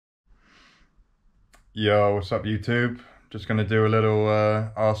Yo, what's up YouTube? Just going to do a little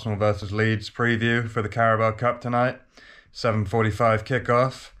Arsenal versus Leeds preview for the Carabao Cup tonight. 7:45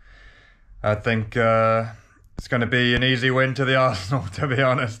 kickoff. I think it's going to be an easy win to the Arsenal, to be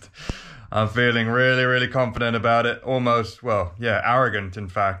honest. I'm feeling really confident about it. Almost, well, yeah, arrogant in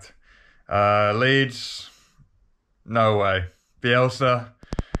fact. Leeds, no way. Bielsa,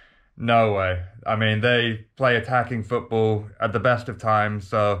 no way. I mean, they play attacking football at the best of times,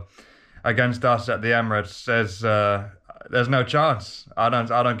 so against us at the Emirates, there's no chance. I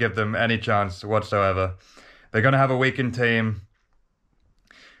don't give them any chance whatsoever. They're going to have a weakened team.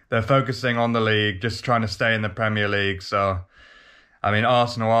 They're focusing on the league, just trying to stay in the Premier League. So, I mean,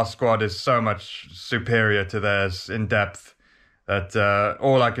 Arsenal, our squad is so much superior to theirs in depth that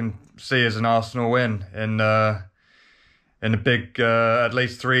all I can see is an Arsenal win in a big, at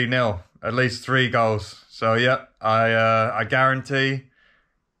least 3-0, at least 3 goals. So, yeah, I guarantee.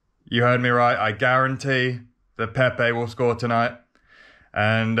 You heard me right. I guarantee that Pepe will score tonight.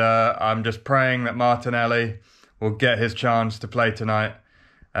 And I'm just praying that Martinelli will get his chance to play tonight.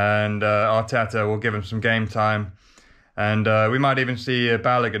 And Arteta will give him some game time. And we might even see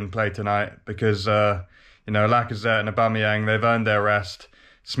Balogun play tonight because, Lacazette and Aubameyang, they've earned their rest.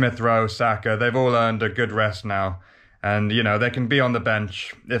 Smith Rowe, Saka, they've all earned a good rest now. And, they can be on the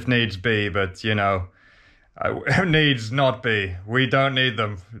bench if needs be, but, needs not be. We don't need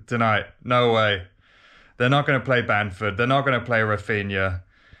them tonight. No way. They're not going to play Bamford. They're not going to play Rafinha.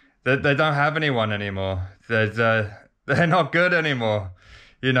 They don't have anyone anymore. They're not good anymore.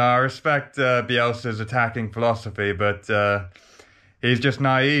 I respect Bielsa's attacking philosophy, but he's just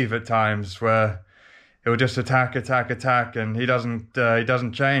naive at times where he'll just attack, and he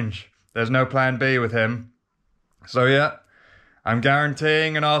doesn't change. There's no plan B with him. So yeah, I'm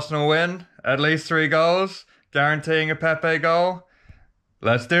guaranteeing an Arsenal win, at least 3 goals, guaranteeing a Pepe goal.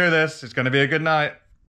 Let's do this. It's going to be a good night.